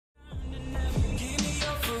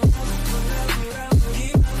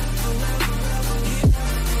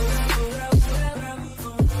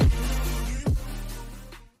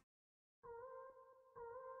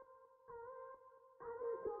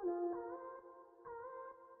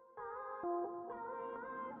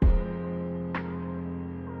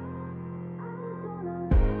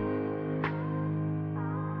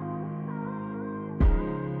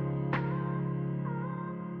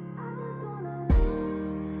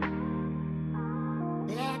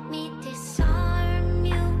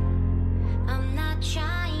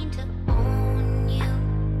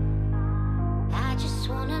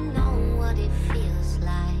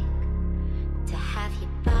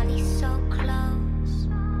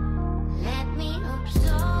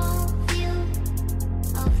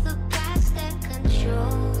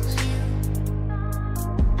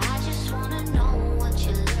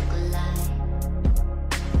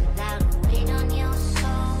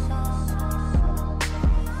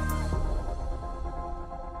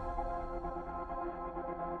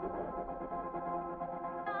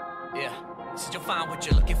you'll find what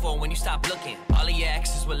you're looking for when you stop looking. All of your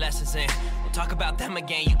exes with lessons in. We'll talk about them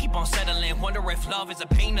again, you keep on settling. Wonder if love is a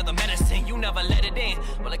pain or the medicine. You never let it in,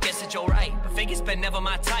 well I guess that you're right. But Vegas been never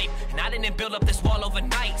my type, and I didn't build up this wall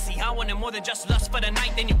overnight. See, I wanted more than just lust for the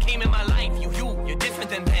night. Then you came in my life, you're different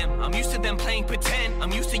than them. I'm used to them playing pretend,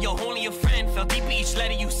 I'm used to you're only a friend. Fell deep in each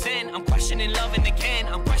letter you send. I'm questioning loving again,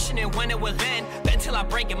 I'm questioning when it will end. Then till I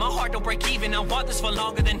break it, my heart don't break even. I want this for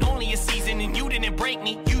longer than only a season, and you didn't break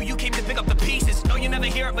me. You came to pick up the pieces. No, you never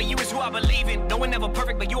hear it, but you is who I believe in. No one never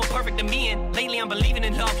perfect, but you are perfect to me. And lately I'm believing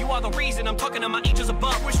in love. You are the reason I'm talking to my angels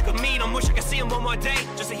above. Wish you could meet him, wish I could see him one more day.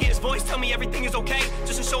 Just to hear his voice tell me everything is okay.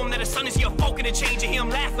 Just to show him that his son is here, focused and change. And hear him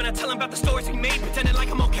laugh when I tell him about the stories we made, pretending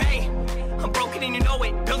like I'm okay. I'm broken and you know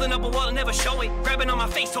it. Building up a wall and never show it. Grabbing on my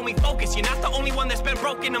face told me focus. You're not the only one that's been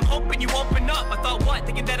broken. I'm hoping you open up. I thought what?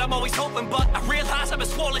 Thinking that I'm always hoping, but I realize I've been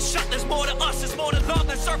swollen shut. There's more to us, there's more to love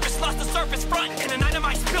than surface lust, the surface front. And the night I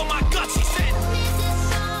might spill my guts, she said.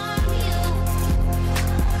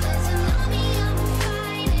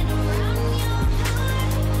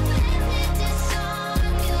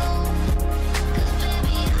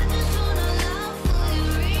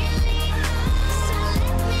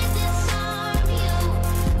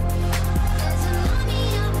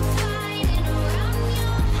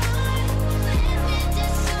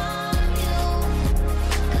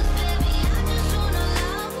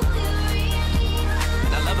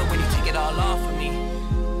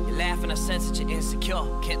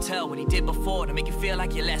 Can't tell what he did before to make you feel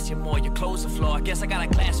like you're less, you're more. Your clothes are floor. I guess I got a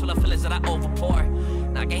glass full of feelings that I overpour.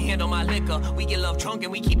 Now I can't handle my liquor. We get love drunk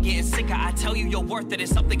and we keep getting sicker. I tell you you're worth it, if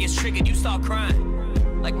something gets triggered, you start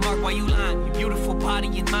crying. Like Mark, why you lying? Your beautiful body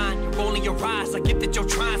and mind, you're rolling your eyes. I get that you're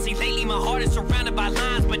trying. See, lately my heart is surrounded by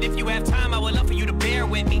lines, but if you have time, I would love for you to bear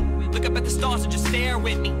with me. Look up at the stars and just stare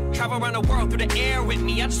with me. Travel around the world through the air with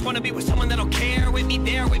me. I just wanna be with someone that'll care with me,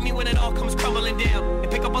 there with me when it all comes crumbling down. And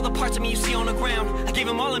pick up all the parts of me you see on the ground. I gave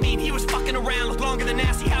him all of me and he was fucking around. Look longer than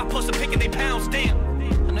nasty, how I supposed to pick and they pounds, damn.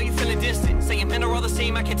 I know you're feeling distant, saying men are all the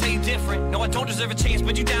same, I can tell you different. No, I don't deserve a chance,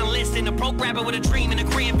 but you down listen. A broke rapper with a dream and a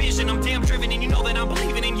grand vision. I'm damn driven and you know that I'm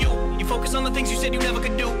believing in you. You focus on the things you said you never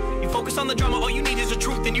could do. You focus on the drama, all you need is the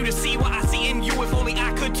truth. And you to see what I see in you, if only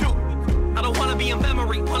I could too. I don't wanna be a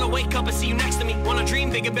memory, wanna wake up and see you next to me. Wanna dream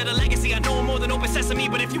bigger, better legacy, I know I'm more than open sesame.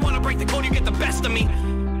 But if you wanna break the code, you get the best of me.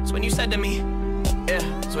 It's when you said to me,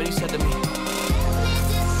 yeah, it's when you said to me.